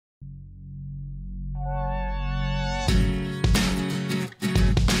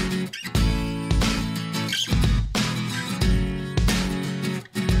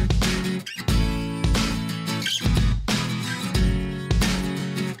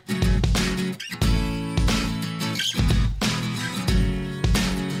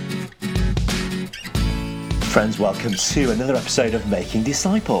Friends, welcome to another episode of Making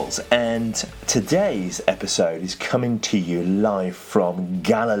Disciples, and today's episode is coming to you live from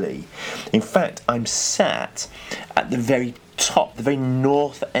Galilee. In fact, I'm sat at the very top, the very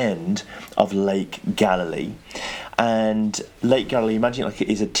north end of Lake Galilee. And Lake Galilee, imagine like it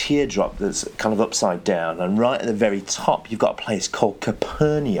is a teardrop that's kind of upside down, and right at the very top you've got a place called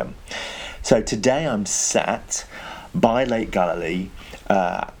Capernaum. So today I'm sat by Lake Galilee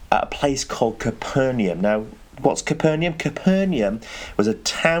at a place called Capernaum. Now, what's Capernaum? Capernaum was a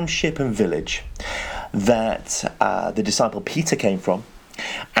township and village that the disciple Peter came from,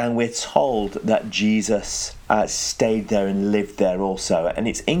 and we're told that Jesus stayed there and lived there also. And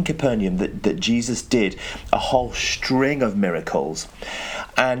it's in Capernaum that Jesus did a whole string of miracles.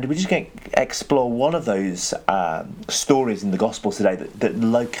 And we're just going to explore one of those stories in the Gospels today that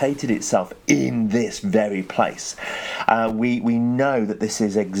located itself in this very place. We know that this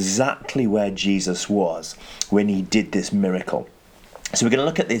is exactly where Jesus was when he did this miracle. So we're going to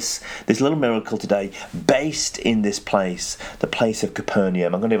look at this little miracle today based in this place, the place of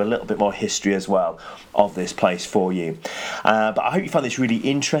Capernaum. I'm going to give a little bit more history as well of this place for you. But I hope you find this really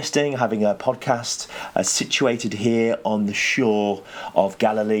interesting, having a podcast situated here on the shore of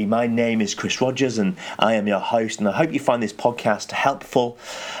Galilee. My name is Chris Rogers and I am your host, and I hope you find this podcast helpful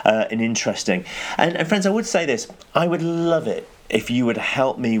and interesting. And friends, I would say this, I would love it if you would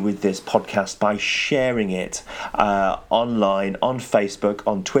help me with this podcast by sharing it online, on Facebook,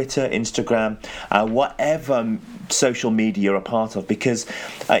 on Twitter, Instagram, whatever social media you're a part of, because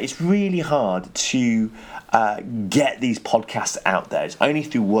it's really hard to get these podcasts out there. It's only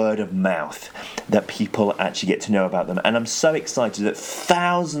through word of mouth that people actually get to know about them. And I'm so excited that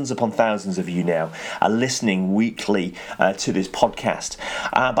thousands upon thousands of you now are listening weekly to this podcast.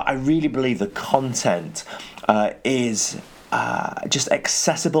 But I really believe the content is just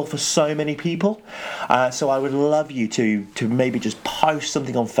accessible for so many people. So I would love you to maybe just post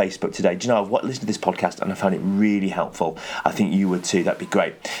something on Facebook today. Do you know what? Listen to this podcast and I found it really helpful. I think you would too. That'd be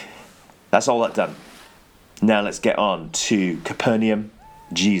great. That's all that done. Now let's get on to Capernaum,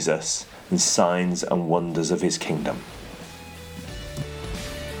 Jesus, and signs and wonders of his kingdom.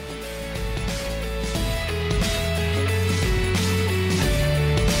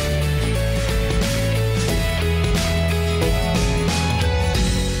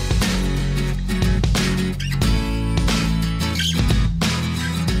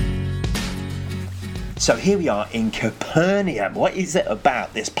 So here we are in Capernaum. What is it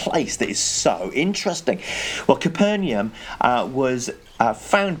about this place that is so interesting? Well, Capernaum was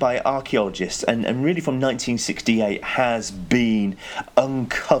found by archaeologists and really from 1968 has been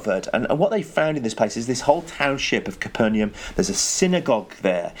uncovered. And what they found in this place is this whole township of Capernaum. There's a synagogue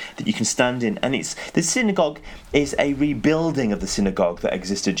there that you can stand in. And the synagogue is a rebuilding of the synagogue that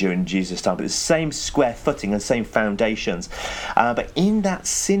existed during Jesus' time. But the same square footing and same foundations. But in that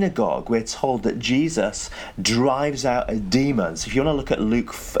synagogue, we're told that Jesus drives out demons. If you want to look at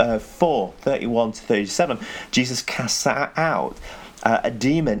Luke 4:31-37, Jesus casts out a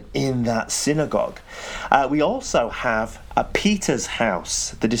demon in that synagogue. We also have Peter's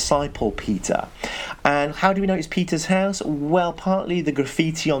house, the disciple Peter. And how do we know it's Peter's house? Well, partly the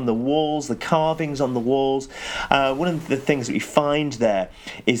graffiti on the walls, the carvings on the walls. One of the things that we find there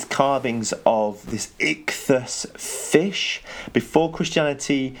is carvings of this ichthus fish. Before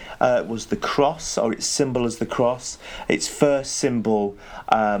Christianity was the cross, or its symbol as the cross. Its first symbol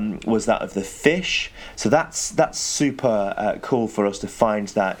was that of the fish. So that's super cool for us to find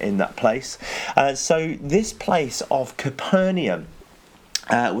that in that place. So this place of Capernaum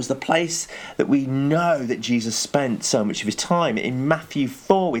was the place that we know that Jesus spent so much of his time. In Matthew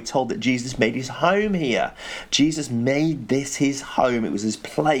 4, we're told that Jesus made his home here. Jesus made this his home. It was his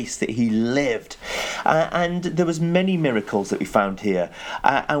place that he lived. And there was many miracles that we found here.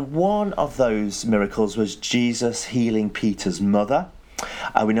 And one of those miracles was Jesus healing Peter's mother.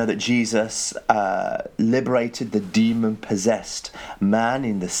 We know that Jesus liberated the demon-possessed man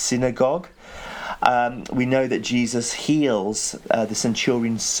in the synagogue. We know that Jesus heals the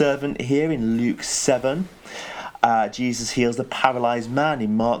centurion's servant here in Luke 7. Jesus heals the paralyzed man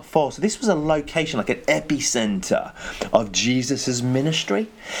in Mark 4. So this was a location, like an epicenter of Jesus' ministry.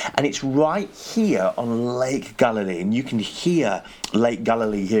 And it's right here on Lake Galilee. And you can hear Lake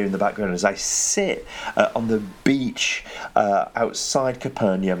Galilee here in the background as I sit on the beach outside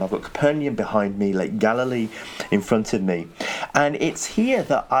Capernaum. I've got Capernaum behind me, Lake Galilee in front of me. And it's here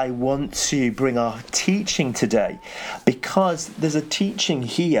that I want to bring our teaching today, because there's a teaching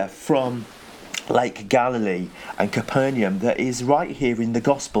here from Lake Galilee and Capernaum that is right here in the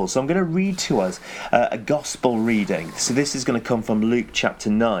Gospel. So I'm going to read to us a Gospel reading. So this is going to come from Luke chapter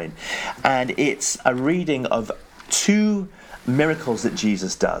 9. And it's a reading of two miracles that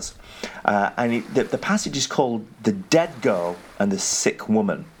Jesus does. The passage is called The Dead Girl and the Sick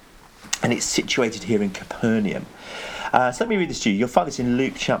Woman. And it's situated here in Capernaum. So let me read this to you. You'll find this in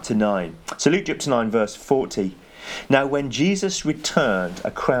Luke chapter 9. So Luke chapter 9 verse 40. Now when Jesus returned,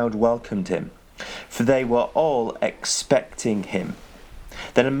 a crowd welcomed him, for they were all expecting him.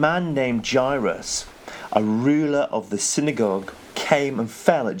 Then a man named Jairus, a ruler of the synagogue, came and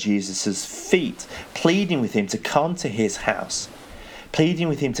fell at Jesus' feet, pleading with him to come to his house. Pleading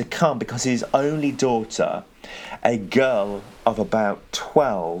with him to come because his only daughter, a girl of about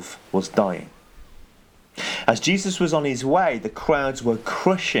 12, was dying. As Jesus was on his way, the crowds were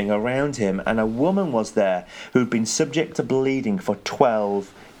crushing around him, and a woman was there who had been subject to bleeding for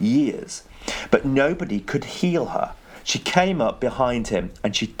 12 years. But nobody could heal her. She came up behind him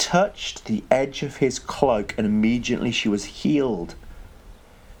and she touched the edge of his cloak, and immediately she was healed.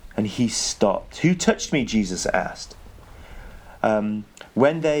 And he stopped. Who touched me? Jesus asked.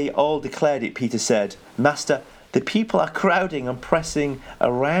 When they all declared it, Peter said, Master, the people are crowding and pressing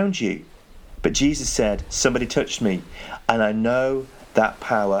around you. But Jesus said, somebody touched me, and I know that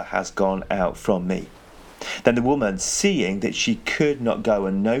power has gone out from me. Then the woman, seeing that she could not go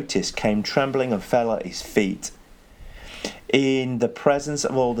unnoticed, came trembling and fell at his feet. In the presence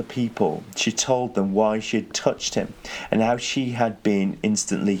of all the people, she told them why she had touched him and how she had been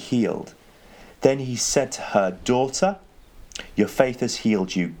instantly healed. Then he said to her, Daughter, your faith has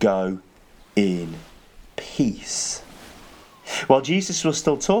healed you. Go in peace. While Jesus was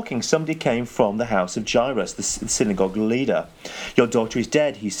still talking, somebody came from the house of Jairus, the synagogue leader. Your daughter is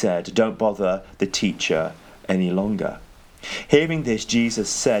dead, he said. Don't bother the teacher any longer. Hearing this, Jesus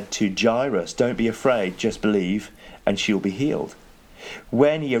said to Jairus, don't be afraid, just believe, and she'll be healed.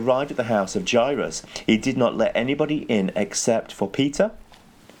 When he arrived at the house of Jairus, he did not let anybody in except for Peter,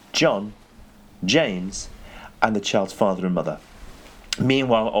 John, James, and the child's father and mother.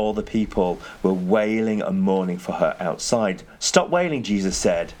 Meanwhile, all the people were wailing and mourning for her outside. Stop wailing, Jesus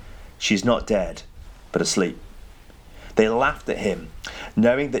said. She's not dead, but asleep. They laughed at him,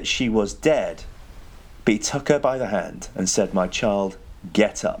 knowing that she was dead. But he took her by the hand and said, My child,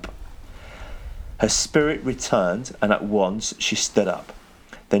 get up. Her spirit returned, and at once she stood up.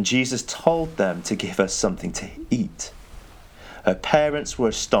 Then Jesus told them to give her something to eat. Her parents were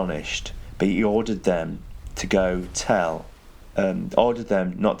astonished, but he ordered them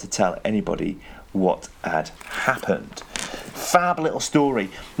not to tell anybody what had happened. Fab little story.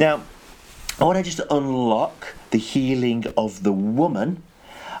 Now, I want to just unlock the healing of the woman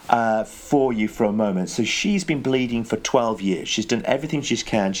for you for a moment. So she's been bleeding for 12 years. She's done everything she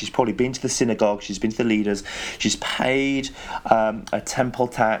can. She's probably been to the synagogue. She's been to the leaders. She's paid a temple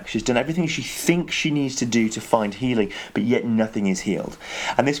tax. She's done everything she thinks she needs to do to find healing, but yet nothing is healed.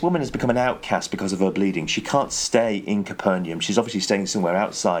 And this woman has become an outcast because of her bleeding. She can't stay in Capernaum. She's obviously staying somewhere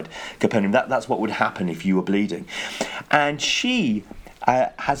outside Capernaum. That's what would happen if you were bleeding. And she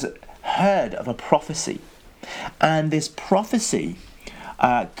has heard of a prophecy. And this prophecy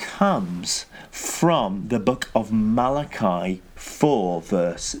comes from the book of Malachi 4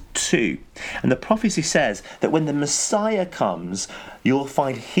 verse 2. And the prophecy says that when the Messiah comes, you'll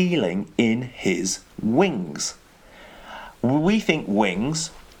find healing in his wings. When we think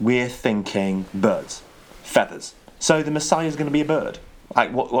wings, we're thinking birds, feathers. So the Messiah is going to be a bird.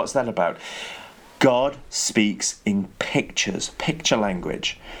 Like, what's that about? God speaks in pictures, picture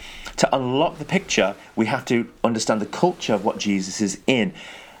language. To unlock the picture, we have to understand the culture of what Jesus is in.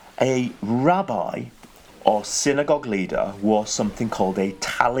 A rabbi or synagogue leader wore something called a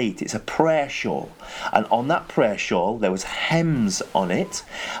talit. It's a prayer shawl. And on that prayer shawl, there was hems on it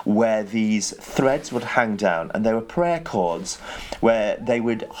where these threads would hang down. And there were prayer cords where they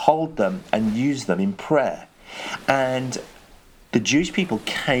would hold them and use them in prayer. And the Jewish people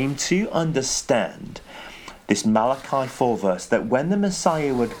came to understand this Malachi 4 verse, that when the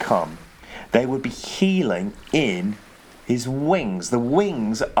Messiah would come, they would be healing in his wings. The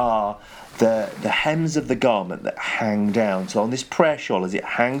wings are the hems of the garment that hang down. So on this prayer shawl, as it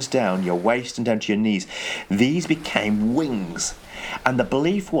hangs down your waist and down to your knees, these became wings. And the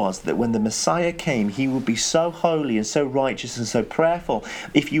belief was that when the Messiah came, he would be so holy and so righteous and so prayerful.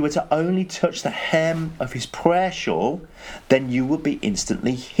 If you were to only touch the hem of his prayer shawl, then you would be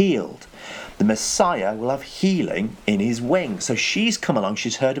instantly healed. The Messiah will have healing in his wings. So she's come along,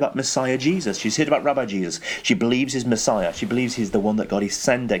 she's heard about Messiah Jesus, she's heard about Rabbi Jesus, she believes he's Messiah, she believes he's the one that God is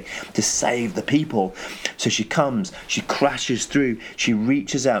sending to save the people. So she comes, she crashes through, she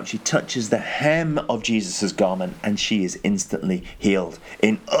reaches out, she touches the hem of Jesus' garment, and she is instantly healed.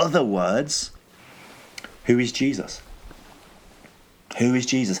 In other words, who is Jesus? Who is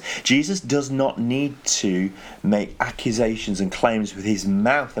Jesus? Jesus does not need to make accusations and claims with his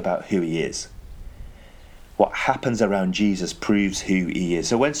mouth about who he is. What happens around Jesus proves who he is.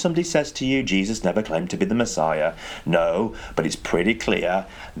 So when somebody says to you, Jesus never claimed to be the Messiah, no, but it's pretty clear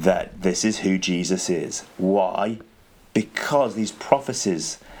that this is who Jesus is. Why? Because these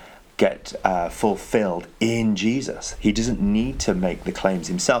prophecies get fulfilled in Jesus. He doesn't need to make the claims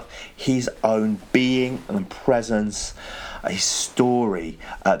himself. His own being and presence, his story,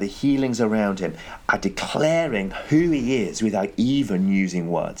 the healings around him are declaring who he is without even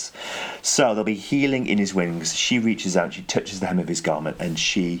using words. So there'll be healing in his wings. She reaches out, she touches the hem of his garment, and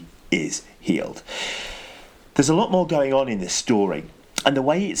she is healed. There's a lot more going on in this story, and the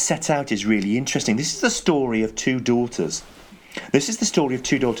way it's set out is really interesting. This is the story of two daughters. This is the story of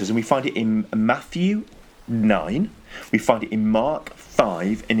two daughters, and we find it in Matthew 9, we find it in Mark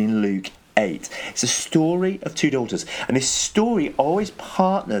 5, and in Luke 8. It's a story of two daughters, and this story always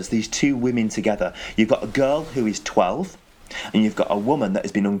partners these two women together. You've got a girl who is 12, and you've got a woman that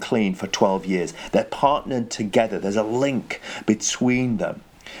has been unclean for 12 years. They're partnered together. There's a link between them.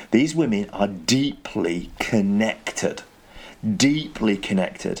 These women are deeply connected. Deeply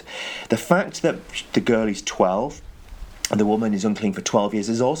connected. The fact that the girl is 12 and the woman is unclean for 12 years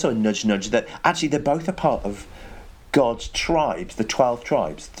is also a nudge that actually they're both a part of God's tribes, the 12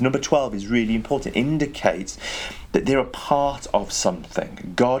 tribes. The number 12 is really important. It indicates that they're a part of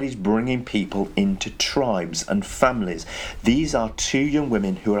something. God is bringing people into tribes and families. These are two young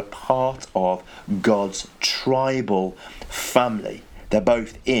women who are a part of God's tribal family. They're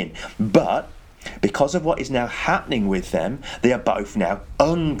both in. But because of what is now happening with them, they are both now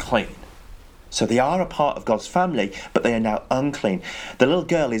unclean. So they are a part of God's family, but they are now unclean. The little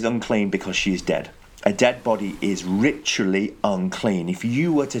girl is unclean because she is dead. A dead body is ritually unclean. If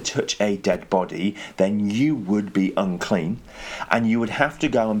you were to touch a dead body, then you would be unclean. And you would have to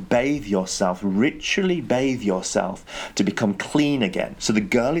go and bathe yourself, ritually bathe yourself to become clean again. So the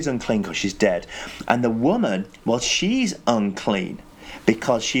girl is unclean because she's dead. And the woman, well, she's unclean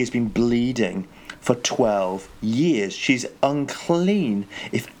because she has been bleeding for 12 years. She's unclean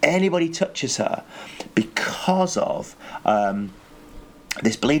if anybody touches her because of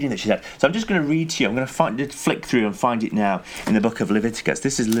this bleeding that she's had. So I'm just going to read to you. I'm going to flick through and find it now in the book of Leviticus.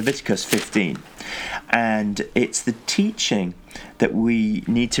 This is Leviticus 15. And it's the teaching that we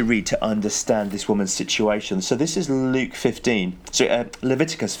need to read to understand this woman's situation. So this is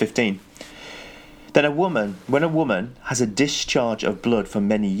Leviticus 15. Then when a woman has a discharge of blood for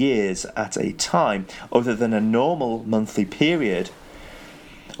many years at a time, other than a normal monthly period,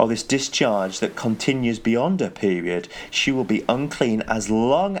 or this discharge that continues beyond a period, she will be unclean as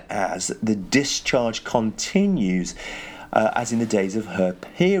long as the discharge continues, as in the days of her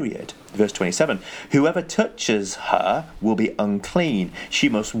period. Verse 27, whoever touches her will be unclean. She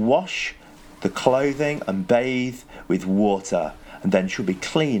must wash the clothing and bathe with water, and then she'll be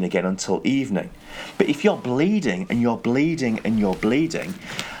clean again until evening. But if you're bleeding and you're bleeding and you're bleeding,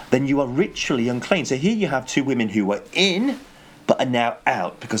 then you are ritually unclean. So here you have two women who were in, but are now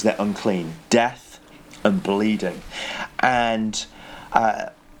out because they're unclean. Death and bleeding. And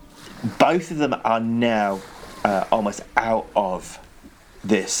both of them are now almost out of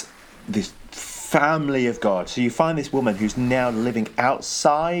this family of God. So you find this woman who's now living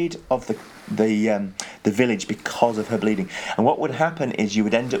outside of the village because of her bleeding. And what would happen is you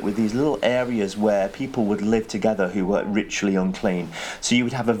would end up with these little areas where people would live together who were ritually unclean. So you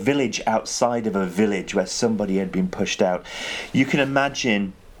would have a village outside of a village where somebody had been pushed out. You can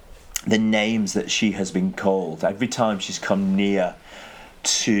imagine the names that she has been called. Every time she's come near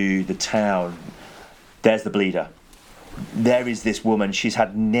to the town, there's the bleeder. There is this woman. She's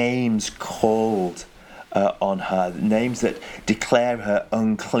had names called on her, names that declare her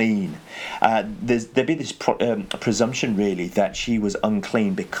unclean. There'd be this presumption really that she was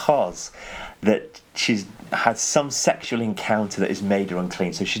unclean because that she's had some sexual encounter that has made her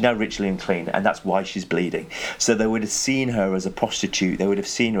unclean. So she's now ritually unclean, and that's why she's bleeding. So they would have seen her as a prostitute. They would have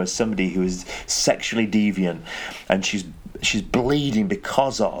seen her as somebody who is sexually deviant, and she's she's bleeding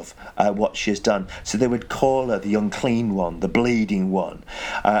because of what she has done. So they would call her the unclean one, the bleeding one.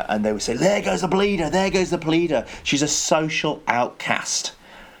 And they would say, there goes the bleeder, there goes the bleeder. She's a social outcast,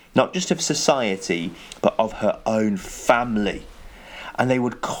 not just of society, but of her own family. And they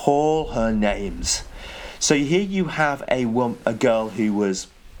would call her names. So here you have a girl who was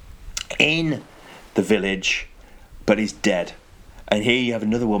in the village, but is dead. And here you have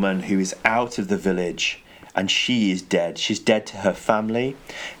another woman who is out of the village, and she is dead. She's dead to her family.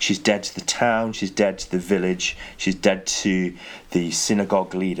 She's dead to the town. She's dead to the village. She's dead to the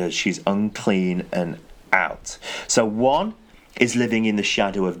synagogue leaders. She's unclean and out. So one is living in the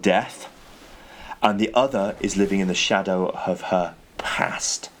shadow of death, and the other is living in the shadow of her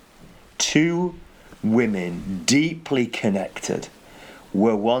past. Two women deeply connected,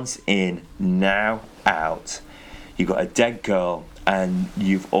 were once in, now out. You've got a dead girl, and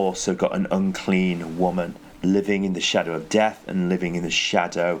you've also got an unclean woman living in the shadow of death and living in the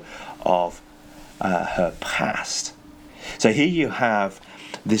shadow of her past. So here you have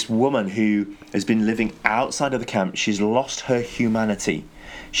this woman who has been living outside of the camp. She's lost her humanity.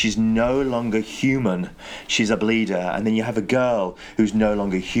 She's no longer human. She's a bleeder. And then you have a girl who's no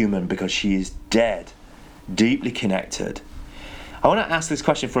longer human because she is dead, deeply connected. I want to ask this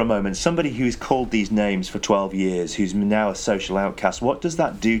question for a moment. Somebody who's called these names for 12 years, who's now a social outcast, what does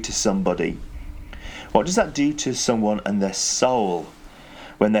that do to somebody? What does that do to someone and their soul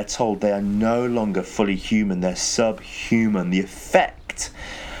when they're told they are no longer fully human, they're subhuman? The effect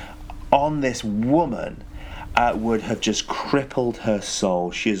on this woman would have just crippled her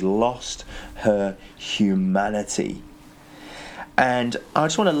soul. She has lost her humanity. And I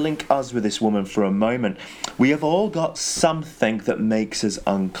just want to link us with this woman for a moment. We have all got something that makes us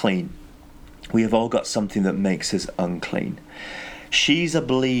unclean. We have all got something that makes us unclean. She's a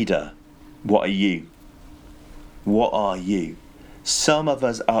bleeder. What are you? What are you? Some of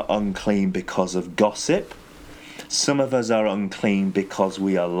us are unclean because of gossip. Some of us are unclean because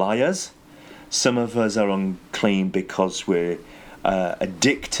we are liars. Some of us are unclean because we're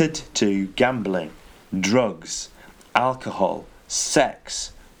addicted to gambling, drugs, alcohol,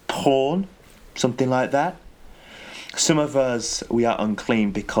 sex, porn, something like that. Some of us, we are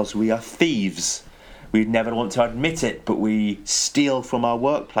unclean because we are thieves. We never want to admit it, but we steal from our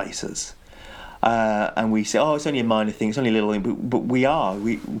workplaces. And we say, oh, it's only a minor thing, it's only a little thing, but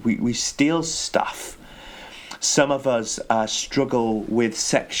we steal stuff. Some of us struggle with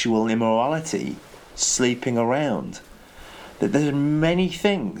sexual immorality, sleeping around. There's many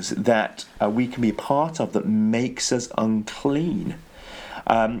things that we can be a part of that makes us unclean.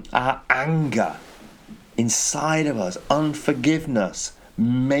 Our anger inside of us, unforgiveness,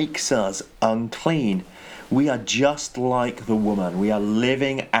 makes us unclean. We are just like the woman. We are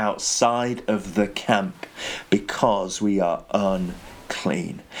living outside of the camp because we are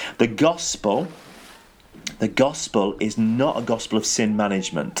unclean. The gospel is not a gospel of sin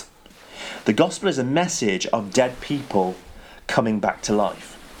management. The gospel is a message of dead people coming back to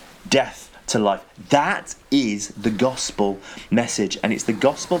life, death to life. That is the gospel message, and it's the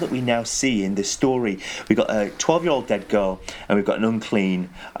gospel that we now see in this story. We've got a 12-year-old dead girl, and we've got an unclean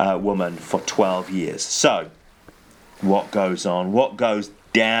woman for 12 years. So, what goes on? What goes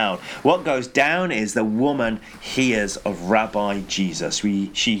down? What goes down is the woman hears of Rabbi Jesus.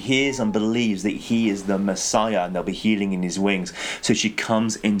 She hears and believes that he is the Messiah and there'll be healing in his wings. So she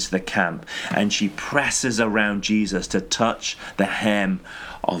comes into the camp and she presses around Jesus to touch the hem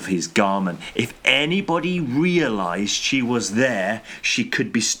of his garment. If anybody realized she was there, she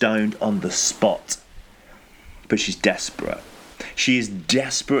could be stoned on the spot. But she's desperate. She is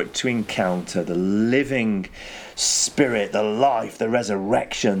desperate to encounter the living spirit, the life, the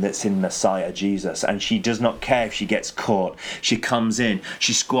resurrection that's in Messiah Jesus. And she does not care if she gets caught. She comes in,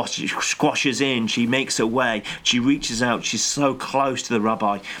 she squashes in, she makes her way, she reaches out, she's so close to the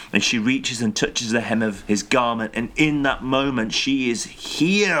rabbi, and she reaches and touches the hem of his garment, and in that moment she is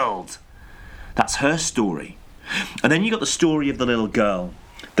healed. That's her story. And then you got the story of the little girl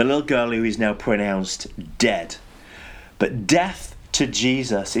who is now pronounced dead. But death to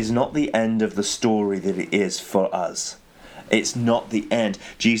Jesus is not the end of the story that it is for us. It's not the end.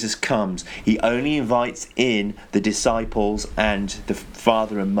 Jesus comes. He only invites in the disciples and the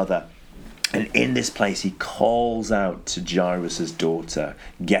father and mother. And in this place, he calls out to Jairus' daughter,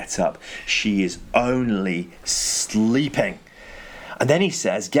 get up. She is only sleeping. And then he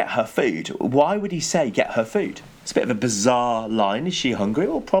says, get her food. Why would he say, get her food? It's a bit of a bizarre line. Is she hungry?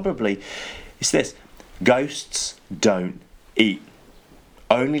 Well, probably. It's this. Ghosts don't eat.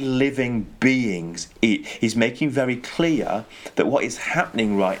 Only living beings eat. He's making very clear that what is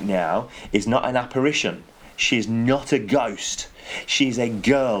happening right now is not an apparition. she is not a ghost. She is a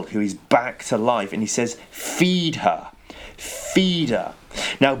girl who is back to life. And he says, feed her. Feed her.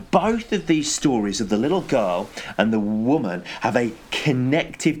 Now, both of these stories of the little girl and the woman have a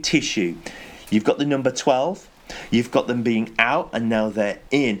connective tissue. You've got the number 12. You've got them being out and now they're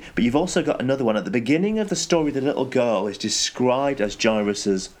in. But you've also got another one. At the beginning of the story, the little girl is described as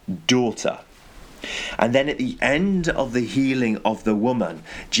Jairus' daughter. And then at the end of the healing of the woman,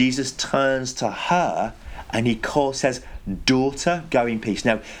 Jesus turns to her and he says, daughter, go in peace.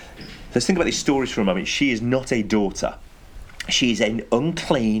 Now, let's think about these stories for a moment. She is not a daughter. She is an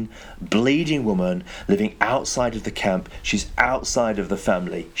unclean, bleeding woman living outside of the camp. She's outside of the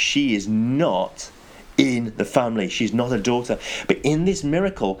family. She is not in the family. She's not a daughter. But in this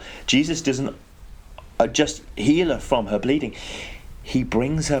miracle, Jesus doesn't just heal her from her bleeding. He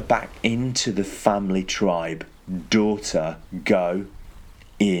brings her back into the family tribe. Daughter, go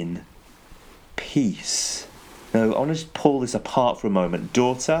in peace. Now, I want to pull this apart for a moment.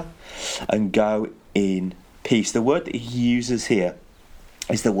 Daughter, and go in peace. The word that he uses here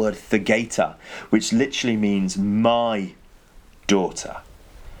is the word thegeta, which literally means my daughter.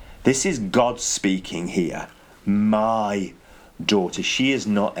 This is God speaking here. My daughter. She is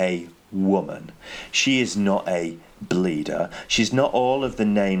not a woman. She is not a bleeder. She's not all of the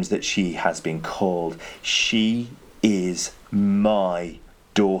names that she has been called. She is my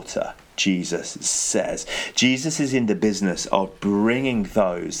daughter, Jesus says. Jesus is in the business of bringing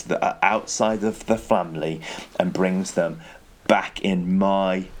those that are outside of the family and brings them back in.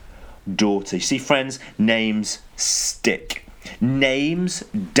 My daughter. You see, friends, names stick. Names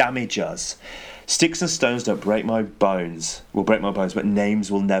damage us. Sticks and stones don't break my bones. Will break my bones, but names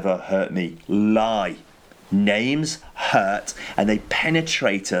will never hurt me. Lie. Names hurt and they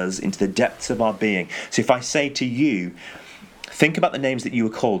penetrate us into the depths of our being. So if I say to you, think about the names that you were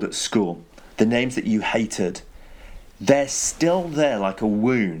called at school, the names that you hated. They're still there like a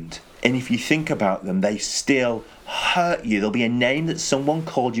wound. And if you think about them, they still hurt you. There'll be a name that someone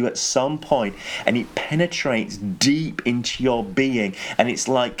called you at some point and it penetrates deep into your being. And it's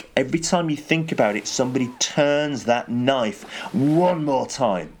like every time you think about it, somebody turns that knife one more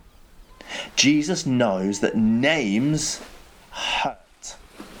time. Jesus knows that names hurt.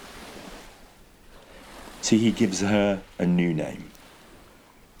 So he gives her a new name.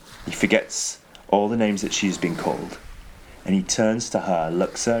 He forgets all the names that she's been called. And he turns to her,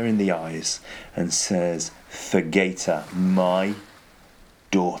 looks her in the eyes and says, Thegeta, my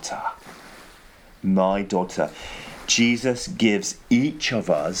daughter. My daughter. Jesus gives each of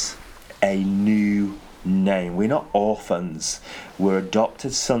us a new name. We're not orphans. We're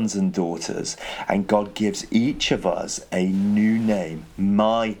adopted sons and daughters. And God gives each of us a new name.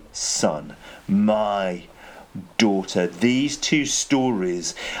 My son, my daughter. These two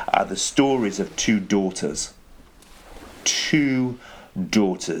stories are the stories of two daughters. Two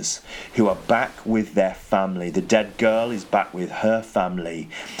daughters who are back with their family. The dead girl is back with her family,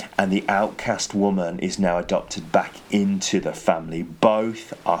 and the outcast woman is now adopted back into the family.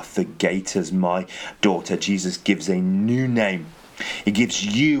 Both are Thegetas, my daughter. Jesus gives a new name. He gives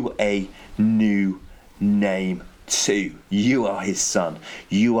you a new name too. You are his son.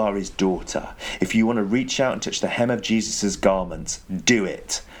 You are his daughter. If you want to reach out and touch the hem of Jesus' garments, do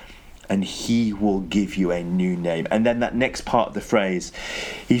it. And he will give you a new name. And then that next part of the phrase,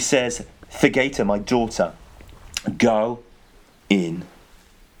 he says, Thegeta, my daughter, go in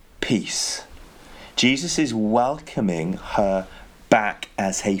peace. Jesus is welcoming her back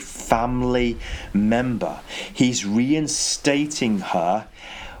as a family member. He's reinstating her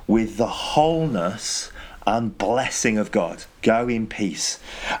with the wholeness and blessing of God. Go in peace.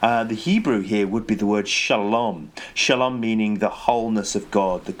 The Hebrew here would be the word shalom. Shalom meaning the wholeness of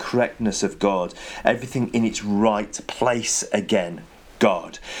God, the correctness of God, everything in its right place again.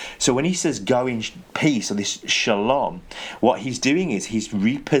 God. So when he says go in peace, or this shalom, what he's doing is he's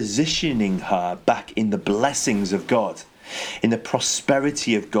repositioning her back in the blessings of God, in the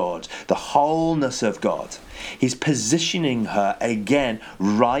prosperity of God, the wholeness of God. He's positioning her again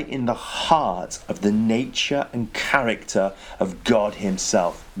right in the heart of the nature and character of God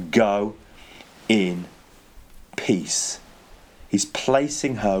himself. Go in peace. He's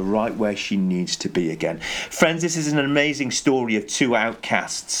placing her right where she needs to be again. Friends, this is an amazing story of two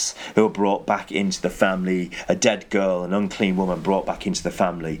outcasts who are brought back into the family. A dead girl, an unclean woman brought back into the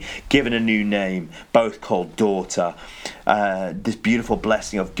family, given a new name, both called daughter. This beautiful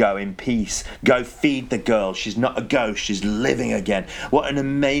blessing of go in peace. Go feed the girl. She's not a ghost. She's living again. What an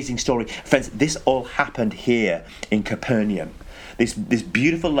amazing story. Friends, this all happened here in Capernaum. this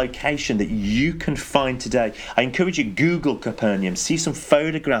beautiful location that you can find today. I encourage you, Google Capernaum, see some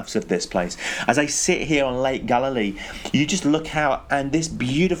photographs of this place. As I sit here on Lake Galilee, you just look out, and this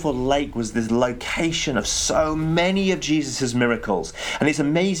beautiful lake was the location of so many of Jesus' miracles. And it's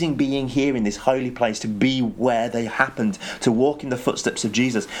amazing being here in this holy place, to be where they happened, to walk in the footsteps of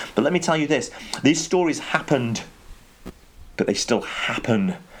Jesus. But let me tell you this, these stories happened, but they still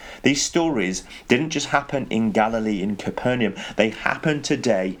happen. These stories didn't just happen in Galilee, in Capernaum. They happen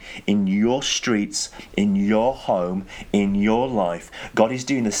today in your streets, in your home, in your life. God is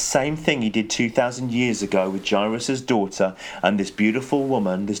doing the same thing he did 2,000 years ago with Jairus' daughter, and this beautiful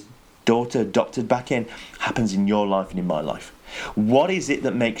woman, this daughter adopted back in, happens in your life and in my life. What is it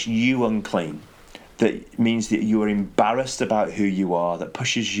that makes you unclean? That means that you are embarrassed about who you are, that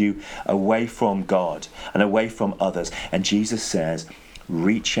pushes you away from God and away from others. And Jesus says,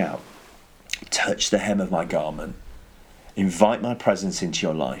 reach out, touch the hem of my garment, invite my presence into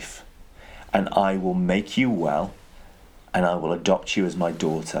your life, and I will make you well, and I will adopt you as my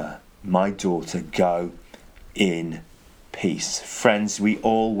daughter. My daughter, go in peace. Friends, we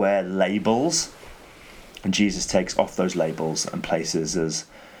all wear labels, and Jesus takes off those labels and places us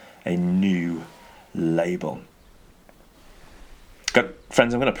a new label. God,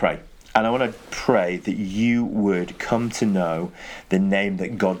 friends, I'm going to pray. And I want to pray that you would come to know the name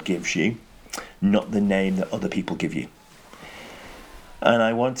that God gives you, not the name that other people give you. And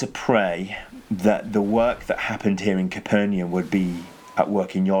I want to pray that the work that happened here in Capernaum would be at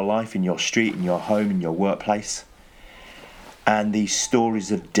work in your life, in your street, in your home, in your workplace. And these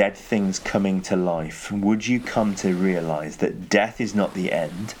stories of dead things coming to life, would you come to realize that death is not the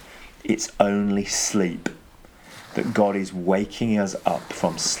end, it's only sleep. That God is waking us up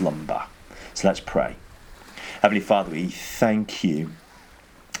from slumber. So let's pray. Heavenly Father, we thank you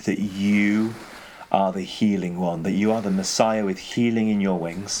that you are the healing one, that you are the Messiah with healing in your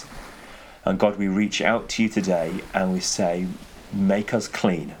wings. And God, we reach out to you today and we say, make us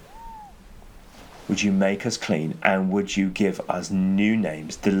clean. Would you make us clean, and would you give us new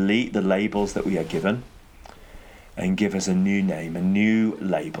names? Delete the labels that we are given and give us a new name, a new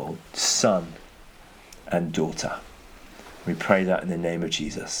label, son and daughter. We pray that in the name of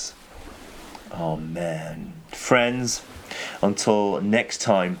Jesus. Amen. Friends, until next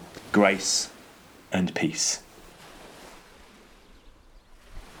time, grace and peace.